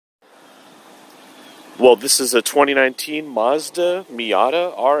Well, this is a 2019 Mazda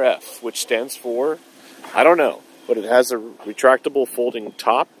Miata RF, which stands for, I don't know, but it has a retractable folding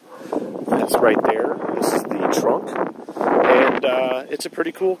top. That's right there. This is the trunk, and it's a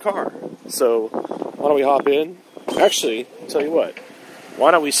pretty cool car. So why don't we hop in? Actually, I'll tell you what,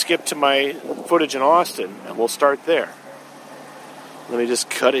 why don't we skip to my footage in Austin, and we'll start there. Let me just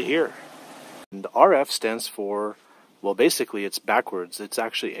cut it here. And RF stands for, well, basically it's backwards. It's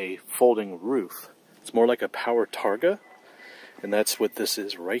actually a folding roof. It's more like a power targa, and that's what this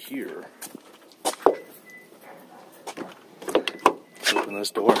is right here. Open this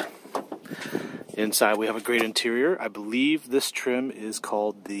door. Inside we have a great interior. I believe this trim is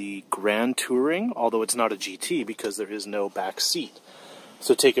called the Grand Touring, although it's not a GT because there is no back seat.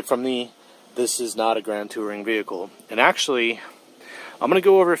 So take it from me, this is not a Grand Touring vehicle. And actually, I'm going to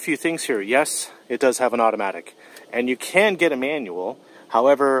go over a few things here. Yes, it does have an automatic, and you can get a manual.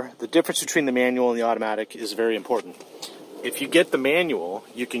 However, the difference between the manual and the automatic is very important. If you get the manual,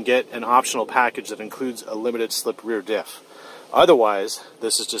 you can get an optional package that includes a limited slip rear diff. Otherwise,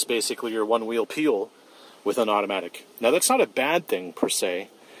 this is just basically your one-wheel peel with an automatic. Now, that's not a bad thing per se,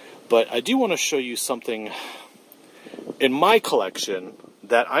 but I do want to show you something in my collection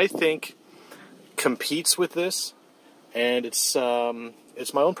that I think competes with this, and it's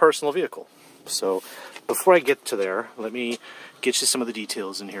my own personal vehicle. So before I get to there, let me get you some of the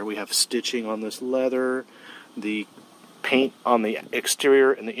details in here. We have stitching on this leather. The paint on the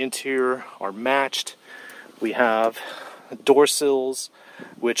exterior and the interior are matched. We have door sills,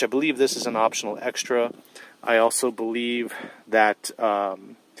 which I believe this is an optional extra. I also believe that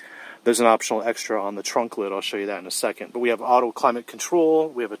there's an optional extra on the trunk lid. I'll show you that in a second. But we have auto climate control.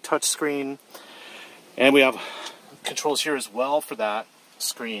 We have a touch screen. And we have controls here as well for that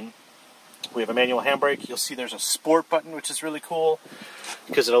screen. We have a manual handbrake. You'll see there's a sport button, which is really cool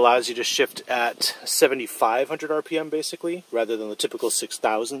because it allows you to shift at 7,500 RPM basically, rather than the typical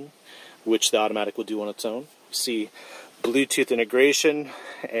 6,000, which the automatic will do on its own. You see Bluetooth integration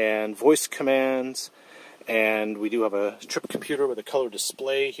and voice commands, and we do have a trip computer with a color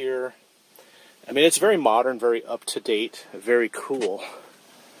display here. I mean, it's very modern, very up-to-date, very cool.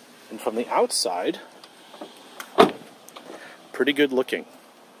 And from the outside, pretty good looking.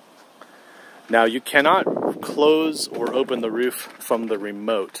 Now, you cannot close or open the roof from the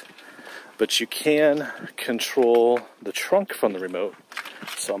remote, but you can control the trunk from the remote.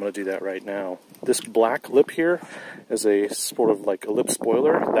 So I'm going to do that right now. This black lip here is a sort of like a lip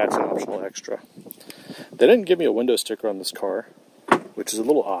spoiler. That's an optional extra. They didn't give me a window sticker on this car, which is a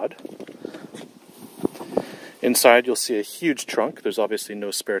little odd. Inside, you'll see a huge trunk. There's obviously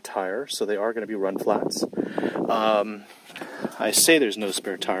no spare tire, so they are going to be run flats. I say there's no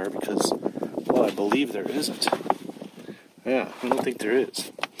spare tire because, well, I believe there isn't. Yeah, I don't think there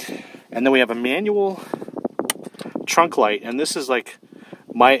is. And then we have a manual trunk light, and this is like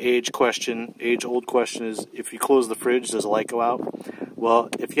my age old question is, if you close the fridge, does the light go out? Well,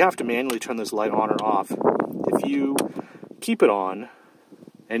 if you have to manually turn this light on or off, if you keep it on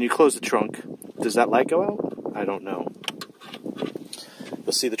and you close the trunk, does that light go out? I don't know.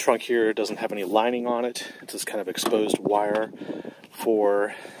 You'll see the trunk here doesn't have any lining on it. It's this kind of exposed wire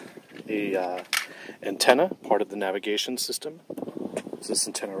for a antenna, part of the navigation system. It's this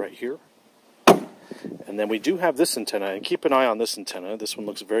antenna right here. And then we do have this antenna, and keep an eye on this antenna. This one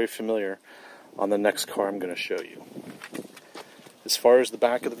looks very familiar on the next car I'm going to show you. As far as the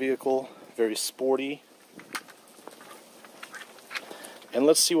back of the vehicle, very sporty. And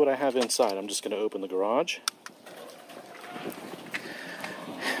let's see what I have inside. I'm just going to open the garage.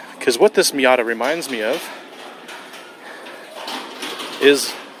 Because what this Miata reminds me of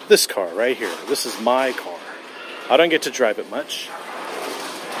is this car right here. This is my car. I don't get to drive it much,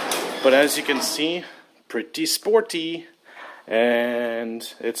 but as you can see, pretty sporty,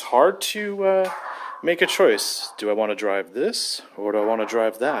 and it's hard to make a choice. Do I want to drive this, or do I want to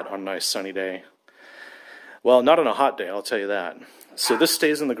drive that on a nice sunny day? Well, not on a hot day, I'll tell you that. So this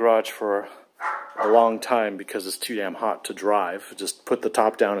stays in the garage for a long time because it's too damn hot to drive. Just put the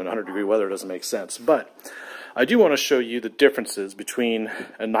top down in 100-degree weather doesn't make sense. But I do want to show you the differences between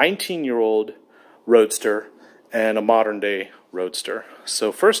a 19-year-old Roadster and a modern-day Roadster.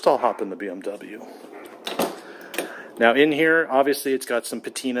 So first I'll hop in the BMW. Now in here, obviously it's got some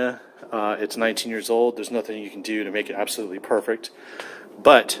patina. It's 19 years old. There's nothing you can do to make it absolutely perfect.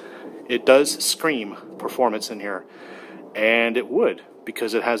 But it does scream performance in here. And it would,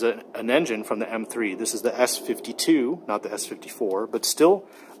 because it has an engine from the M3. This is the S52, not the S54, but still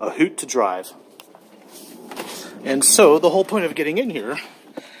a hoot to drive. And so the whole point of getting in here,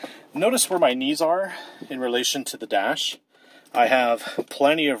 notice where my knees are in relation to the dash. I have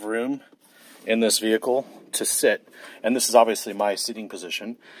plenty of room in this vehicle to sit. And this is obviously my sitting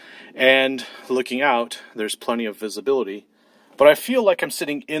position. And looking out, there's plenty of visibility. But I feel like I'm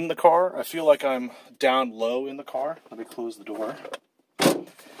sitting in the car. I feel like I'm down low in the car. Let me close the door.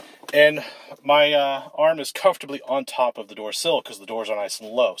 And my arm is comfortably on top of the door sill because the doors are nice and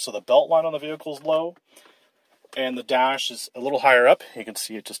low. So the belt line on the vehicle is low. And the dash is a little higher up. You can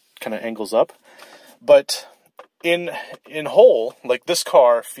see it just kind of angles up. But in whole, like, this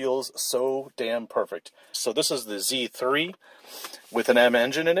car feels so damn perfect. So this is the Z3 with an M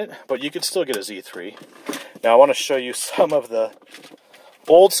engine in it, but you could still get a Z3. Now I want to show you some of the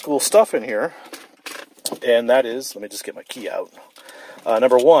old school stuff in here. And that is, let me just get my key out.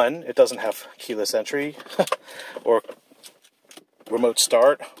 Number one, it doesn't have keyless entry or remote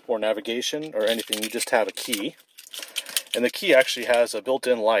start or navigation or anything. You just have a key. And the key actually has a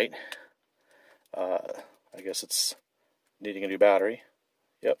built-in light. I guess it's needing a new battery.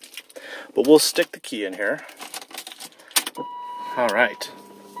 Yep. But we'll stick the key in here. Alright.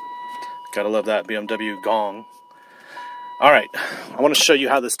 Gotta love that BMW gong. Alright, I want to show you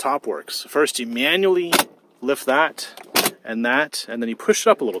how this top works. First, you manually lift that, and then you push it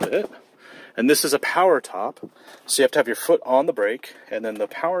up a little bit. And this is a power top, so you have to have your foot on the brake, and then the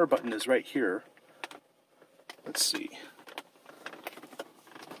power button is right here. Let's see.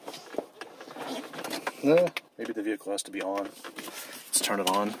 Maybe the vehicle has to be on. Let's turn it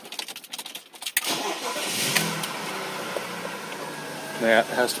on. Yeah, it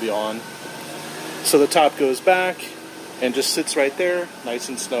has to be on. So the top goes back and just sits right there, nice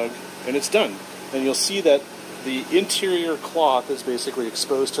and snug, and it's done. And you'll see that the interior cloth is basically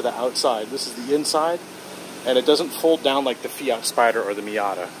exposed to the outside. This is the inside, and it doesn't fold down like the Fiat Spider or the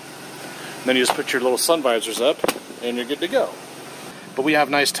Miata. And then you just put your little sun visors up, and you're good to go. But we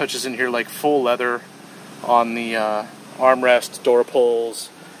have nice touches in here, like full leather on the armrest, door pulls,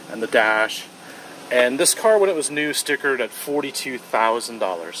 and the dash. And this car, when it was new, stickered at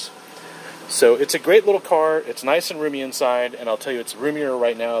 $42,000. So it's a great little car. It's nice and roomy inside, and I'll tell you, it's roomier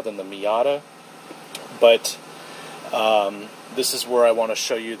right now than the Miata. But this is where I want to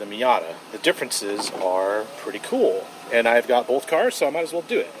show you the Miata. The differences are pretty cool. And I've got both cars, so I might as well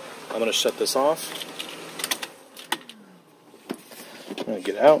do it. I'm going to shut this off. I'm going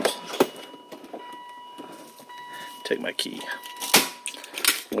to get out. Take my key.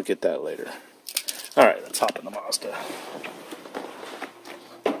 We'll get that later. Alright, let's hop in the Mazda.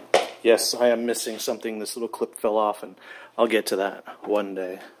 Yes, I am missing something. This little clip fell off, and I'll get to that one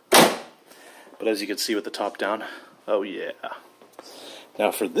day. But as you can see with the top down, oh yeah.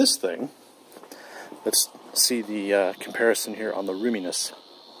 Now for this thing, let's see the comparison here on the roominess.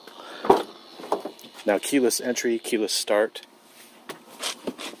 Now keyless entry, keyless start.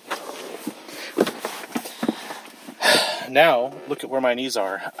 Now, look at where my knees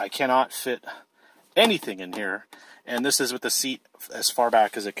are. I cannot fit anything in here. And this is with the seat as far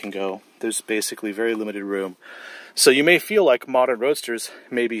back as it can go. There's basically very limited room. So you may feel like modern Roadsters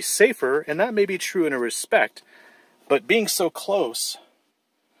may be safer, and that may be true in a respect. But being so close,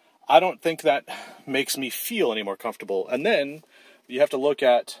 I don't think that makes me feel any more comfortable. And then you have to look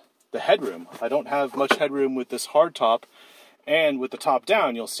at the headroom. I don't have much headroom with this hardtop. And with the top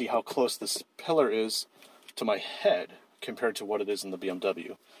down, you'll see how close this pillar is to my head compared to what it is in the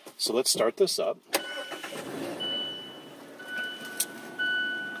BMW. So let's start this up.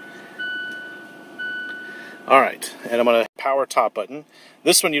 Alright, and I'm going to power top button.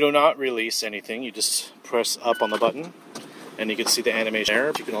 This one you do not release anything, you just press up on the button and you can see the animation there.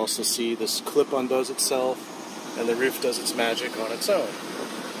 You can also see this clip undoes itself and the roof does its magic on its own.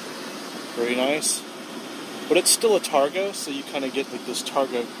 Very nice. But it's still a Targa, so you kind of get like this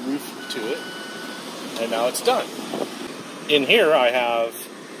Targa roof to it. And now it's done. In here I have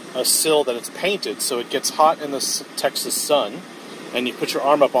a sill that it's painted, so it gets hot in the Texas sun, and you put your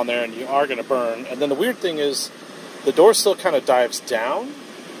arm up on there and you are going to burn. And then the weird thing is, the door sill kind of dives down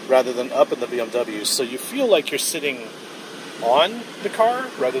rather than up in the BMW, so you feel like you're sitting on the car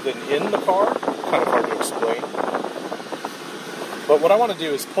rather than in the car. Kind of hard to explain. But what I want to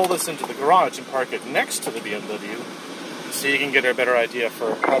do is pull this into the garage and park it next to the BMW so you can get a better idea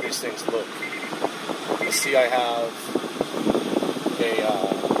for how these things look. You see I have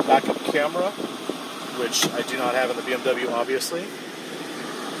a backup camera, which I do not have in the BMW, obviously.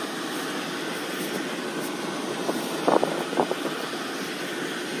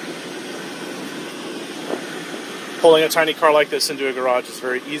 Pulling a tiny car like this into a garage is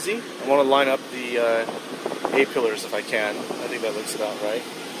very easy. I want to line up the A-pillars if I can. I think that looks about right.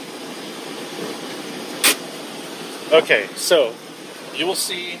 Okay, so you will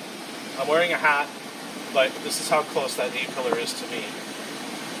see I'm wearing a hat, but this is how close that A-pillar is to me.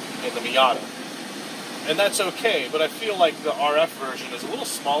 in the Miata. And that's okay, but I feel like the RF version is a little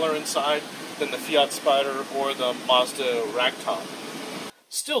smaller inside than the Fiat Spider or the Mazda ragtop.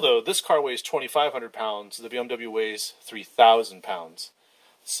 Still though, this car weighs 2,500 pounds, the BMW weighs 3,000 pounds.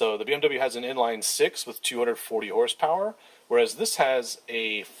 So the BMW has an inline 6 with 240 horsepower, whereas this has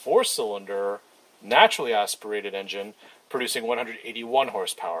a 4-cylinder, naturally aspirated engine producing 181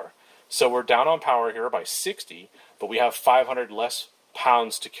 horsepower. So we're down on power here by 60, but we have 500 less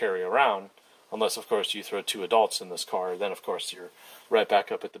pounds to carry around. Unless, of course, you throw 2 adults in this car, then, of course, you're right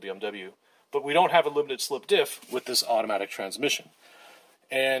back up at the BMW. But we don't have a limited slip diff with this automatic transmission.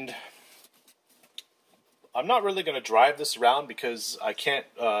 And I'm not really going to drive this around because I can't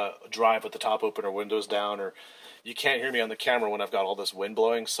drive with the top open or windows down, or you can't hear me on the camera when I've got all this wind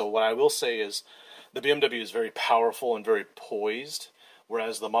blowing. So what I will say is the BMW is very powerful and very poised,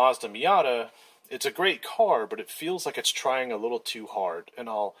 whereas the Mazda Miata, it's a great car, but it feels like it's trying a little too hard, and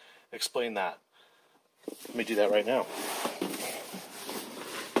I'll explain that. Let me do that right now.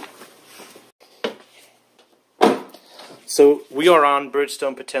 So we are on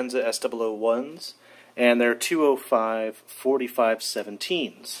Bridgestone Potenza S001s, and they're 205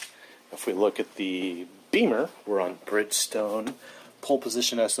 4517s. If we look at the Beamer, we're on Bridgestone Pole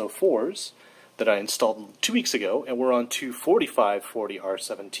Position S04s that I installed 2 weeks ago, and we're on 245 40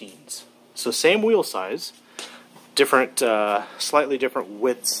 R17s. So same wheel size, different, slightly different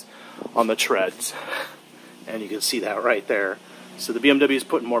widths on the treads, and you can see that right there. So the BMW is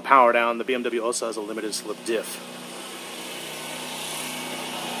putting more power down. The BMW also has a limited slip diff.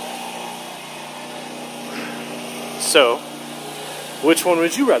 So, which one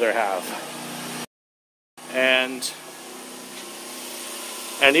would you rather have? And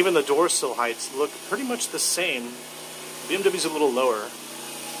even the door sill heights look pretty much the same. The BMW's a little lower,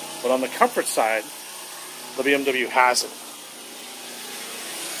 but on the comfort side, the BMW has it.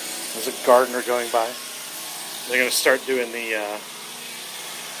 There's a gardener going by. They're going to start doing the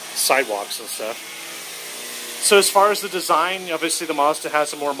sidewalks and stuff. So as far as the design, obviously the Mazda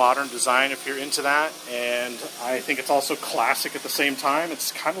has a more modern design if you're into that, and I think it's also classic at the same time.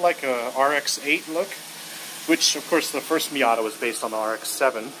 It's kind of like a RX-8 look, which of course the first Miata was based on the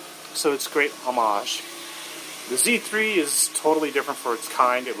RX-7, so it's great homage. The Z3 is totally different for its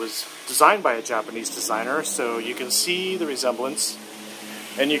kind. It was designed by a Japanese designer, so you can see the resemblance.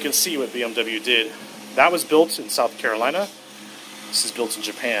 And you can see what BMW did. That was built in South Carolina. This is built in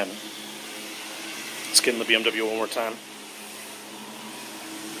Japan. Let's get in the BMW one more time.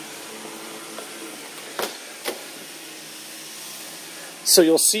 So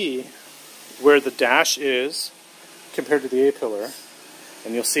you'll see where the dash is compared to the A-pillar.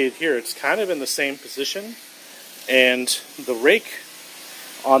 And you'll see it here. It's kind of in the same position. And the rake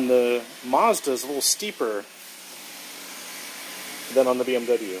on the Mazda is a little steeper than on the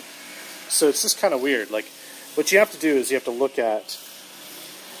BMW. So it's just kind of weird. Like, what you have to do is you have to look at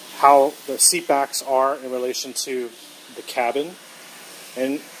how the seat backs are in relation to the cabin.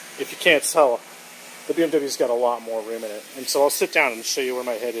 And if you can't tell, the BMW's got a lot more room in it. And so I'll sit down and show you where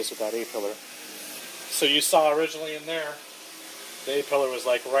my head is with that A-pillar. So you saw originally in there, the A-pillar was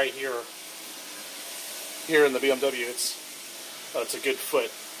like right here. Here in the BMW, it's a good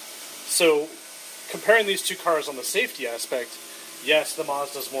foot. So comparing these two cars on the safety aspect, yes, the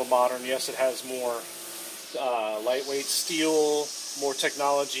Mazda's more modern. Yes, it has more lightweight steel, more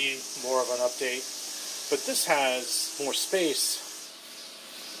technology, more of an update. But this has more space.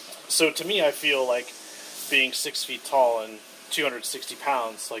 So to me, I feel like being 6 feet tall and 260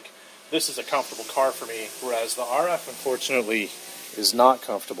 pounds, like this is a comfortable car for me. Whereas the RF, unfortunately, is not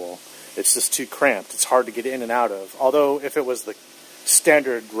comfortable. It's just too cramped. It's hard to get in and out of. Although if it was the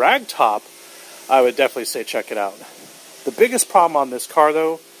standard ragtop, I would definitely say check it out. The biggest problem on this car,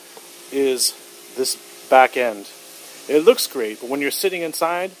 though, is this back end. It looks great, but when you're sitting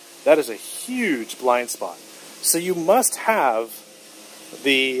inside, that is a huge blind spot. So you must have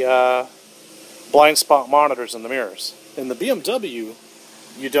the blind spot monitors in the mirrors. In the BMW,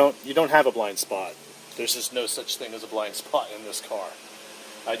 you don't have a blind spot. There's just no such thing as a blind spot in this car.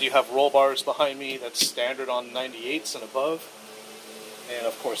 I do have roll bars behind me. That's standard on 98s and above. And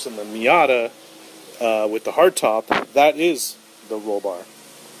of course in the Miata, with the hardtop, that is the roll bar.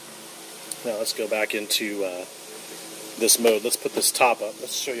 Now let's go back into this mode. Let's put this top up.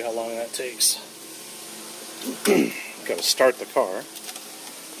 Let's show you how long that takes. Got to start the car.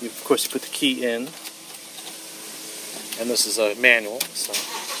 Of course you put the key in. And this is a manual. So.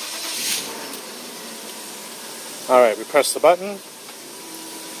 Alright, we press the button.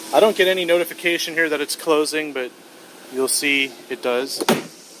 I don't get any notification here that it's closing, but you'll see it does.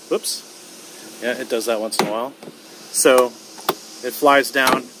 Whoops. Yeah, it does that once in a while. So, it flies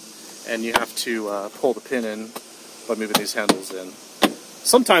down. and you have to pull the pin in by moving these handles in.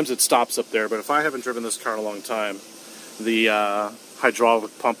 Sometimes it stops up there, but if I haven't driven this car in a long time, the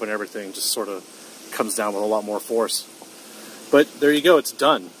hydraulic pump and everything just sort of comes down with a lot more force. But there you go, it's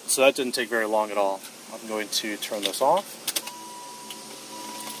done. So that didn't take very long at all. I'm going to turn this off.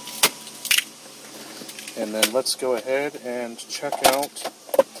 And then let's go ahead and check out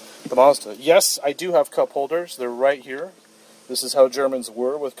the Mazda. Yes, I do have cup holders. They're right here. This is how Germans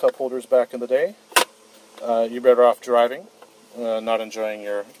were with cup holders back in the day. You're better off driving, not enjoying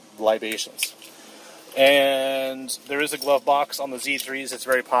your libations. And there is a glove box on the Z3s. It's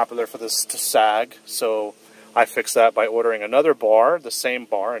very popular for this to sag, so I fixed that by ordering another bar, the same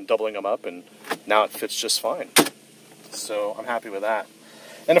bar, and doubling them up, and now it fits just fine. So I'm happy with that.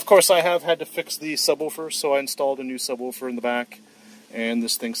 And of course I have had to fix the subwoofer, so I installed a new subwoofer in the back, and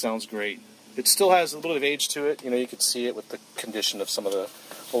this thing sounds great. It still has a little bit of age to it. You know, you can see it with the condition of some of the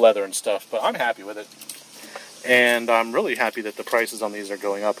leather and stuff, but I'm happy with it. And I'm really happy that the prices on these are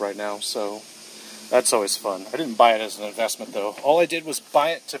going up right now, so that's always fun. I didn't buy it as an investment, though. All I did was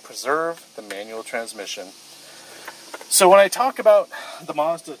buy it to preserve the manual transmission. So when I talk about the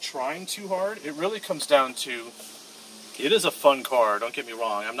Mazda trying too hard, it really comes down to, it is a fun car, don't get me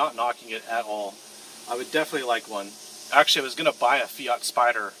wrong. I'm not knocking it at all. I would definitely like one. Actually, I was going to buy a Fiat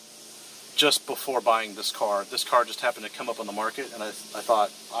Spider just before buying this car. This car just happened to come up on the market, and I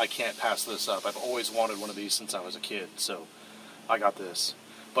thought, I can't pass this up. I've always wanted one of these since I was a kid, so I got this.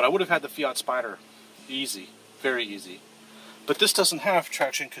 But I would have had the Fiat Spider. Easy. Very easy. But this doesn't have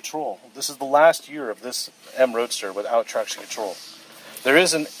traction control. This is the last year of this M Roadster without traction control. There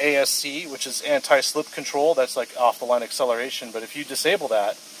is an ASC, which is anti-slip control. That's like off-the-line acceleration, but if you disable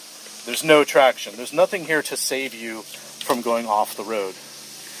that, there's no traction. There's nothing here to save you from going off the road.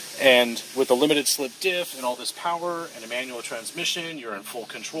 And with the limited slip diff and all this power and a manual transmission, you're in full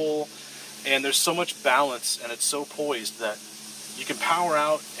control. And there's so much balance, and it's so poised that you can power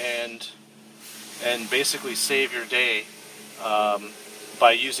out and basically save your day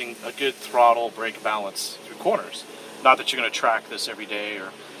by using a good throttle brake balance through corners. Not that you're going to track this every day or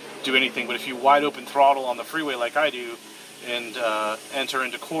do anything, but if you wide open throttle on the freeway like I do and enter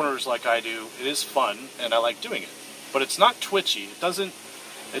into corners like I do, it is fun, and I like doing it. But it's not twitchy.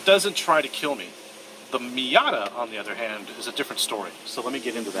 It doesn't try to kill me. The Miata, on the other hand, is a different story. So let me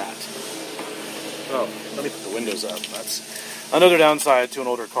get into that. Oh, let me put the windows up. That's another downside to an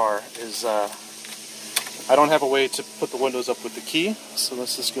older car is I don't have a way to put the windows up with the key. So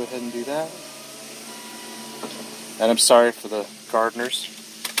let's just go ahead and do that. And I'm sorry for the gardeners.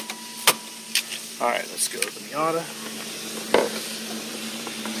 Alright, let's go to the Miata.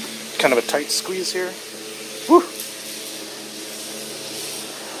 Kind of a tight squeeze here. Woo!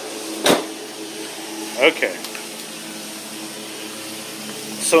 Okay.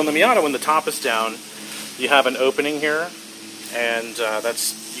 So in the Miata, when the top is down, you have an opening here, and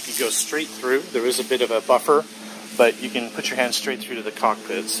you can go straight through. There is a bit of a buffer, but you can put your hand straight through to the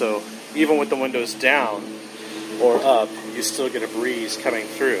cockpit. So even with the windows down or up, you still get a breeze coming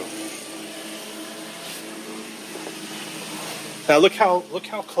through. Now look how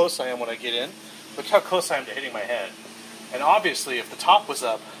close I am when I get in. Look how close I am to hitting my head. And obviously, if the top was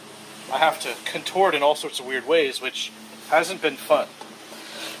up, I have to contort in all sorts of weird ways, which hasn't been fun.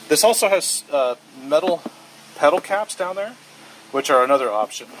 This also has metal pedal caps down there, which are another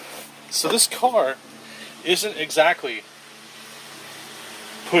option. So this car isn't exactly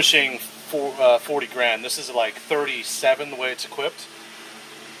pushing 40 grand. This is like 37 the way it's equipped.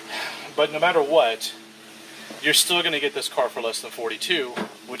 But no matter what, you're still going to get this car for less than 42,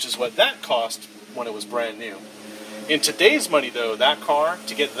 which is what that cost when it was brand new. In today's money, though,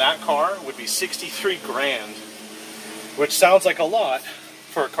 to get that car would be 63 grand, which sounds like a lot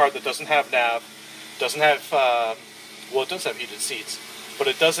for a car that doesn't have nav, doesn't have, well, it does have heated seats, but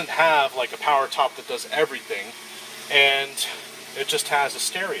it doesn't have like a power top that does everything, and it just has a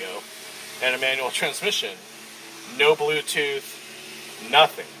stereo and a manual transmission. No Bluetooth,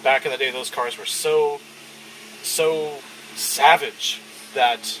 nothing. Back in the day, those cars were so savage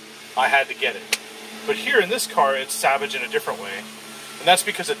that I had to get it. But here in this car, it's savage in a different way. And that's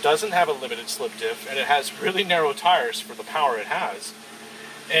because it doesn't have a limited slip diff, and it has really narrow tires for the power it has.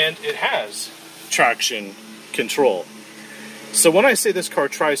 And it has traction control. So when I say this car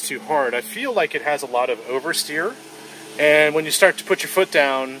tries too hard, I feel like it has a lot of oversteer. And when you start to put your foot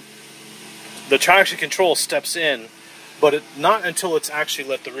down, the traction control steps in, but not until it's actually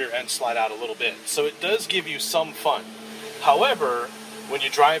let the rear end slide out a little bit. So it does give you some fun. However, when you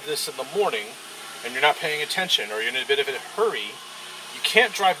drive this in the morning, and you're not paying attention, or you're in a bit of a hurry, you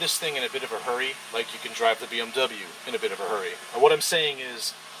can't drive this thing in a bit of a hurry like you can drive the BMW in a bit of a hurry. And what I'm saying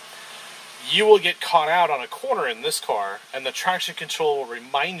is, you will get caught out on a corner in this car, and the traction control will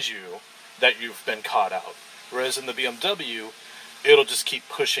remind you that you've been caught out. Whereas in the BMW, it'll just keep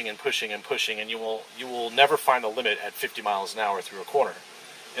pushing and pushing and pushing, and you will never find the limit at 50 miles an hour through a corner.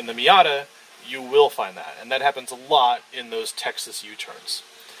 In the Miata, you will find that, and that happens a lot in those Texas U-turns.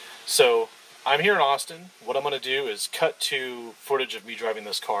 So I'm here in Austin. What I'm going to do is cut to footage of me driving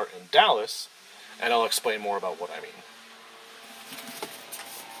this car in Dallas, and I'll explain more about what I mean.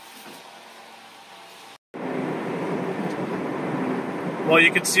 Well,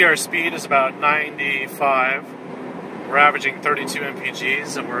 you can see our speed is about 95. We're averaging 32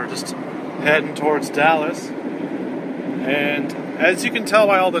 mpgs, and we're just heading towards Dallas. And as you can tell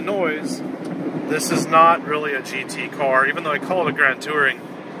by all the noise, this is not really a GT car. Even though I call it a Grand Touring,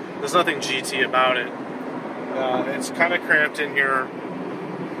 there's nothing GT about it. It's kind of cramped in here.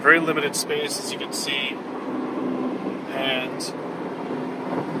 Very limited space, as you can see. And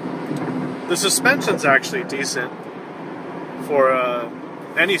the suspension's actually decent for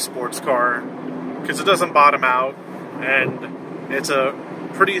any sports car, because it doesn't bottom out, and it's a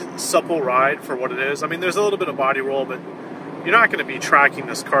pretty supple ride for what it is. I mean, there's a little bit of body roll, but you're not going to be tracking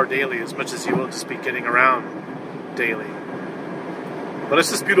this car daily as much as you will just be getting around daily. But it's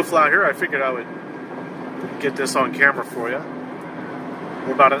just beautiful out here. I figured I would get this on camera for you.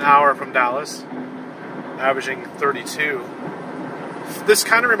 We're about an hour from Dallas, averaging 32. This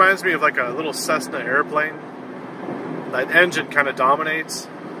kind of reminds me of like a little Cessna airplane. That engine kind of dominates,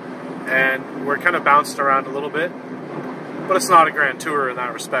 and we're kind of bouncing around a little bit, but it's not a Grand Tourer in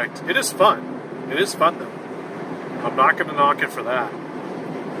that respect. It is fun. It is fun, though. I'm not going to knock it for that.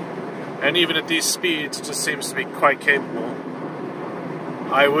 And even at these speeds, it just seems to be quite capable.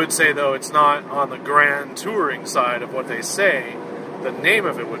 I would say, though, it's not on the Grand Touring side of what they say the name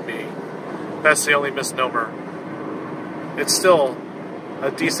of it would be. That's the only misnomer. It's still a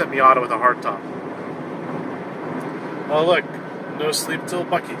decent Miata with a hardtop. Oh look, no sleep till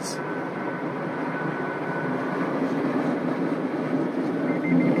Bucky's.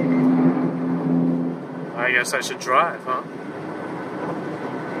 I guess I should drive, huh?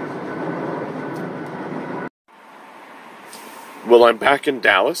 Well, I'm back in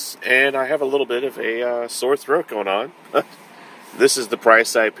Dallas, and I have a little bit of a sore throat going on. This is the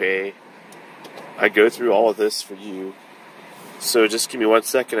price I pay. I go through all of this for you. So just give me 1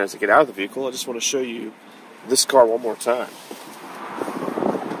 second as I get out of the vehicle. I just want to show you this car one more time.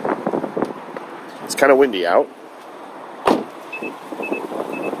 It's kind of windy out.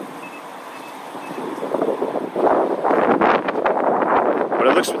 But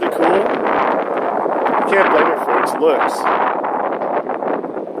it looks really cool. You can't blame it for its looks.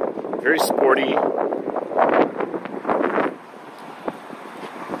 Very sporty.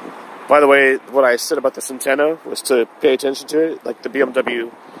 By the way, what I said about this antenna was to pay attention to it, like the BMW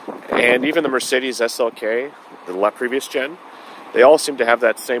and even the Mercedes SLK, the previous gen. They all seem to have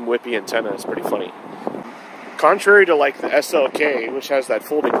that same whippy antenna. It's pretty funny. Contrary to like the SLK, which has that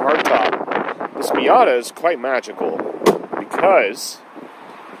folding hardtop, this Miata is quite magical because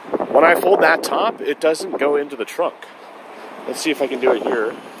when I fold that top, it doesn't go into the trunk. Let's see if I can do it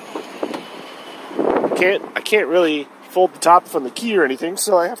here. I can't really fold the top from the key or anything,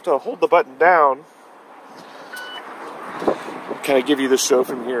 so I have to hold the button down. Can I give you the show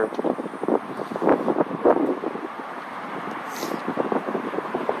from here?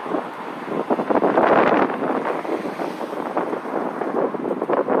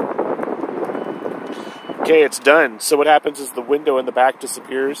 Okay, it's done. So what happens is the window in the back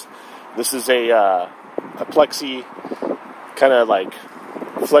disappears. This is a plexi kind of like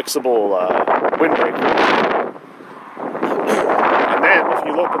flexible windbreaker. And then if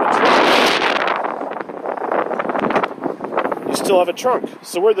you look in the trunk, you still have a trunk.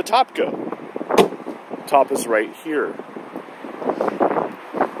 So where'd the top go? The top is right here.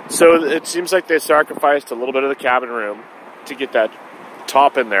 So it seems like they sacrificed a little bit of the cabin room to get that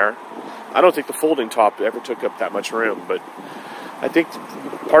top in there. I don't think the folding top ever took up that much room, but I think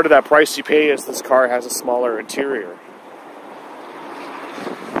part of that price you pay is this car has a smaller interior.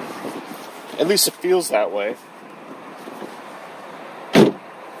 At least it feels that way.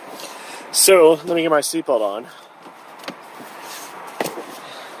 So, let me get my seatbelt on.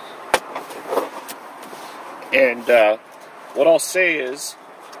 And what I'll say is,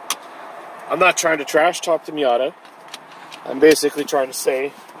 I'm not trying to trash talk the Miata. I'm basically trying to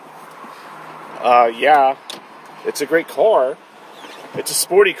say, yeah, it's a great car. It's a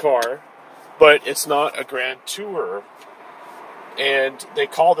sporty car, but it's not a Grand Tourer. And they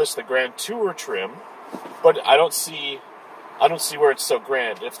call this the Grand Tourer trim, but I don't see where it's so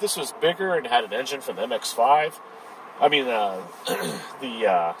grand. If this was bigger and had an engine from the MX-5, I mean, the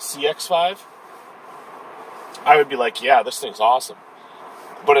CX-5, I would be like, yeah, this thing's awesome.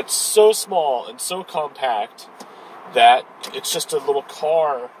 But it's so small and so compact that it's just a little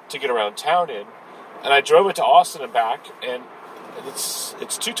car to get around town in. And I drove it to Austin and back, and it's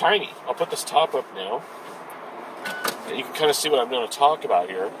too tiny. I'll put this top up now, and you can kind of see what I'm going to talk about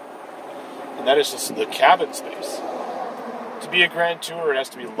here. And that is just the cabin space. To be a Grand Tourer, it has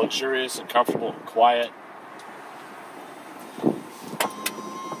to be luxurious and comfortable and quiet.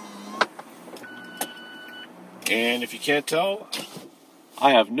 And if you can't tell,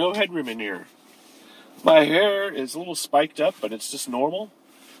 I have no headroom in here. My hair is a little spiked up, but it's just normal.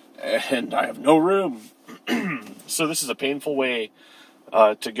 And I have no room. So this is a painful way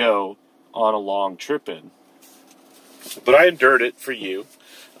to go on a long trip in. But I endured it for you.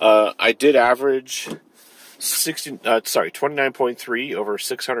 I did average 29.3 over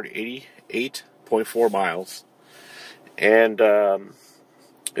 688.4 miles. And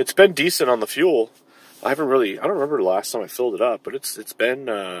it's been decent on the fuel. I don't remember the last time I filled it up, but it's been,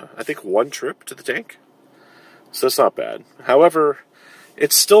 I think, one trip to the tank. So that's not bad. However,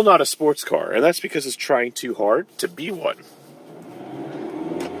 it's still not a sports car, and that's because it's trying too hard to be one.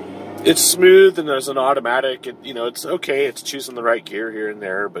 It's smooth, and there's an automatic, and, it's okay, it's choosing the right gear here and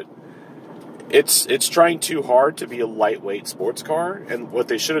there, but it's trying too hard to be a lightweight sports car, and what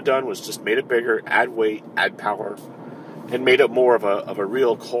they should have done was just made it bigger, add weight, add power, and made it more of a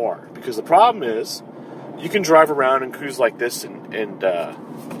real car. Because the problem is, you can drive around and cruise like this, and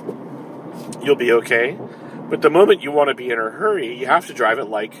you'll be okay. But the moment you want to be in a hurry, you have to drive it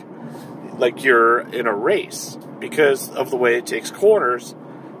like you're in a race, because of the way it takes corners.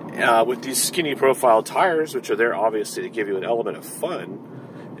 With these skinny profile tires, which are there obviously to give you an element of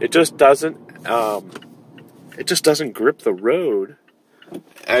fun, it just doesn't grip the road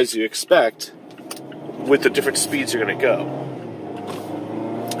as you expect with the different speeds you're going to go.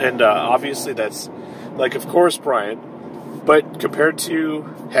 And obviously that's, like, of course, Brian, but compared to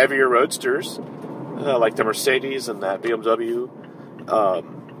heavier roadsters, like the Mercedes and that BMW,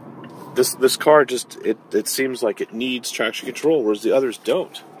 this car just, it seems like it needs traction control, whereas the others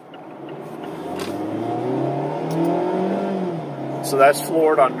don't. So that's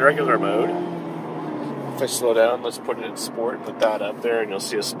floored on regular mode. If I slow down, let's put it in sport, put that up there, and you'll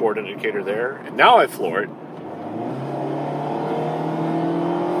see a sport indicator there. And now I floor it.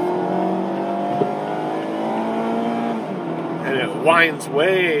 And it winds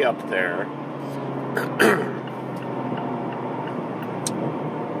way up there.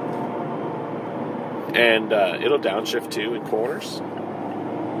 And it'll downshift too in corners.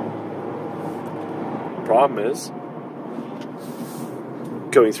 Problem is,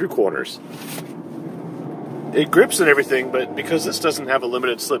 going through corners. It grips and everything, but because this doesn't have a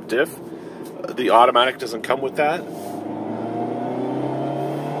limited slip diff, the automatic doesn't come with that.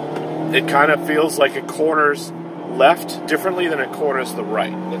 It kind of feels like it corners left differently than it corners the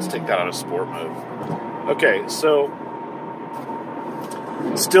right. Let's take that out of sport mode. Okay, so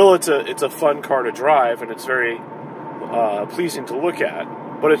still it's a fun car to drive, and it's very pleasing to look at,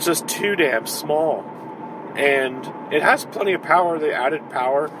 but it's just too damn small. And it has plenty of power. They added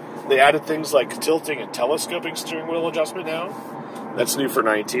power. They added things like tilting and telescoping steering wheel adjustment now. That's new for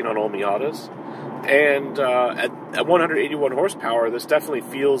 19 on all Miatas. And at 181 horsepower, this definitely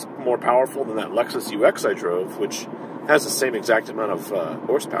feels more powerful than that Lexus UX I drove, which has the same exact amount of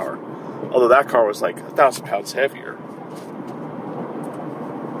horsepower. Although that car was like 1,000 pounds heavier.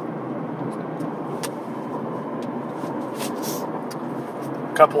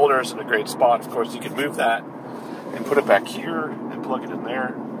 Cup holder is in a great spot. Of course, you can move that and put it back here and plug it in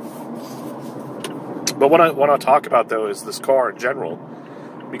there. But what I want to talk about, though, is this car in general,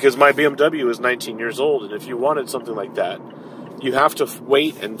 because my BMW is 19 years old, and if you wanted something like that, you have to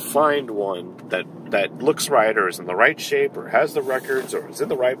wait and find one that looks right, or is in the right shape, or has the records, or is in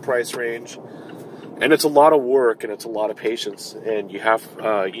the right price range. And it's a lot of work, and it's a lot of patience, and you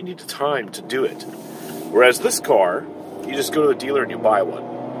need the time to do it. Whereas this car, you just go to the dealer and you buy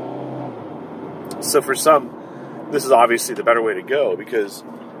one. So for some, this is obviously the better way to go, because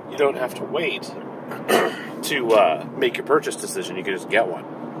you don't have to wait to make your purchase decision. You can just get one.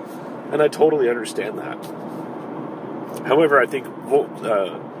 And I totally understand that. However, I think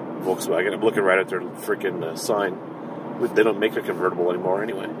Volkswagen, I'm looking right at their freaking sign. They don't make a convertible anymore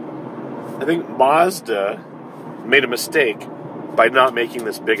anyway. I think Mazda made a mistake by not making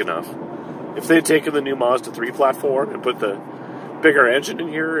this big enough. If they had taken the new Mazda 3 platform and put the bigger engine in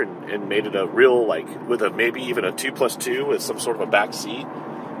here and made it a real, like, with maybe even a 2+2 with some sort of a back seat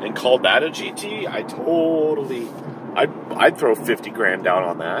and called that a GT, I'd throw 50 grand down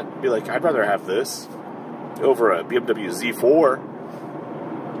on that. Be like, I'd rather have this. over a BMW Z4,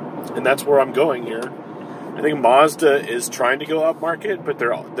 and that's where I'm going here. I think Mazda is trying to go upmarket, but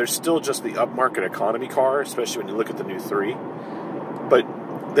they're still just the upmarket economy car, especially when you look at the new 3.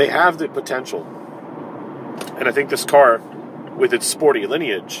 But they have the potential, and I think this car, with its sporty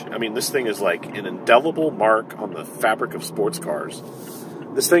lineage, I mean, this thing is like an indelible mark on the fabric of sports cars.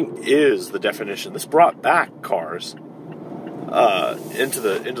 This thing is the definition. This brought back cars into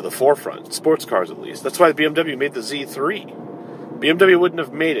the forefront, sports cars at least. That's why BMW made the Z3. BMW wouldn't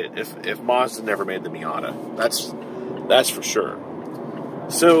have made it if Mazda never made the Miata. That's for sure.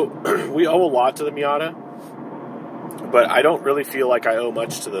 So we owe a lot to the Miata, but I don't really feel like I owe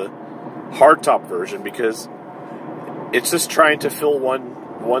much to the hardtop version, because it's just trying to fill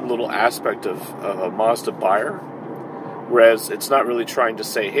one little aspect of a Mazda buyer, whereas it's not really trying to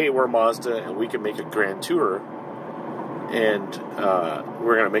say, hey, we're Mazda and we can make a grand tour, and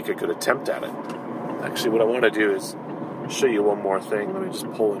we're going to make a good attempt at it. Actually, what I want to do is show you one more thing. Let me just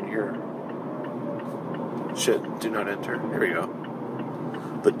pull in here. Shit, do not enter. Here we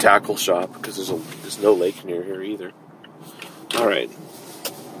go. The tackle shop, because there's no lake near here either. Alright.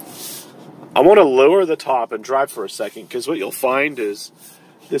 I want to lower the top and drive for a second, because what you'll find is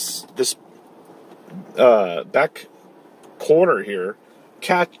this back corner here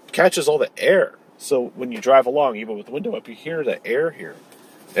catches all the air. So when you drive along, even with the window up, you hear the air here.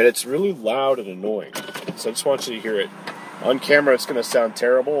 And it's really loud and annoying. So I just want you to hear it. On camera, it's going to sound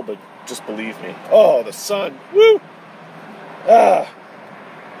terrible, but just believe me. Oh, the sun. Woo! Ah!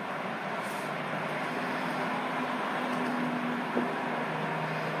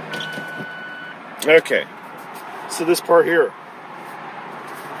 Okay. So this part here.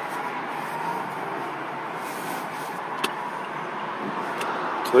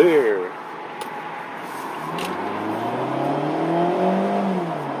 Clear.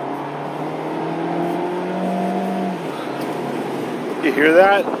 You hear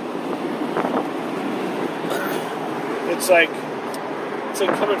that? It's like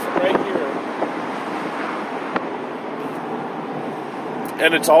coming from right here.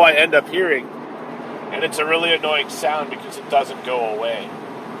 And it's all I end up hearing. And it's a really annoying sound because it doesn't go away.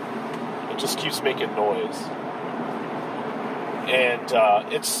 It just keeps making noise. And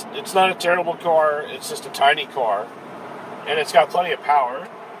it's not a terrible car, it's just a tiny car. And it's got plenty of power.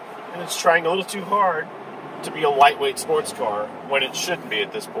 And it's trying a little too hard to be a lightweight sports car when it shouldn't be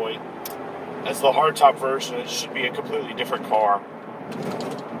at this point. As the hardtop version, it should be a completely different car.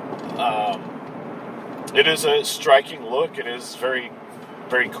 It is a striking look. It is very,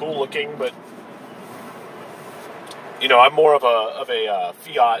 very cool looking, but you know, I'm more of a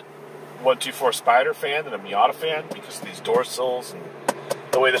Fiat 124 Spider fan than a Miata fan because of these door sills and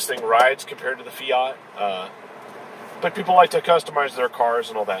the way this thing rides compared to the Fiat. But people like to customize their cars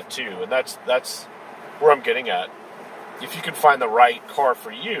and all that too, and that's where I'm getting at. If you can find the right car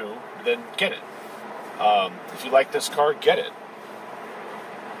for you, then get it. If you like this car, get it.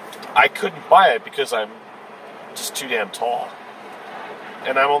 I couldn't buy it because I'm just too damn tall.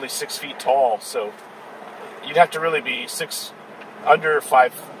 And I'm only 6 feet tall, so you'd have to really be under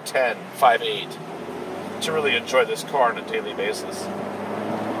 5'10", 5'8", to really enjoy this car on a daily basis.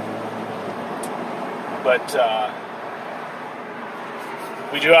 But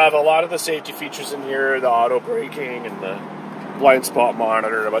we do have a lot of the safety features in here, the auto braking and the blind spot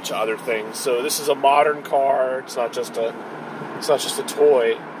monitor and a bunch of other things. So this is a modern car. It's not just a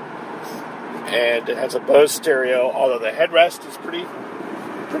toy. And it has a Bose stereo, although the headrest is pretty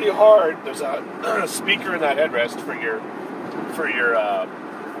hard. There's a speaker in that headrest for your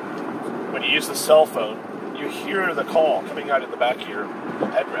when you use the cell phone, you hear the call coming out of the back of your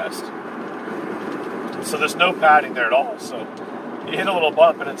headrest. So there's no padding there at all. So you hit a little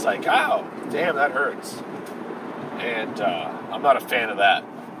bump and it's like, ow, damn, that hurts. And I'm not a fan of that.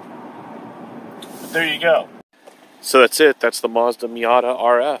 But there you go. So that's it. That's the Mazda Miata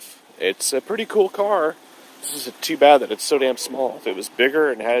RF. It's a pretty cool car. This is too bad that it's so damn small. If it was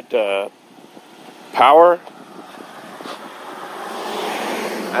bigger and had power,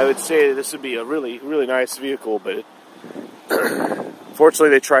 I would say this would be a really, really nice vehicle, but fortunately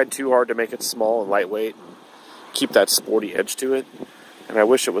they tried too hard to make it small and lightweight and keep that sporty edge to it. And I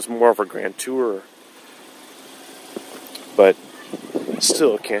wish it was more of a grand tourer. But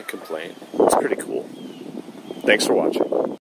still can't complain. It's pretty cool. Thanks for watching.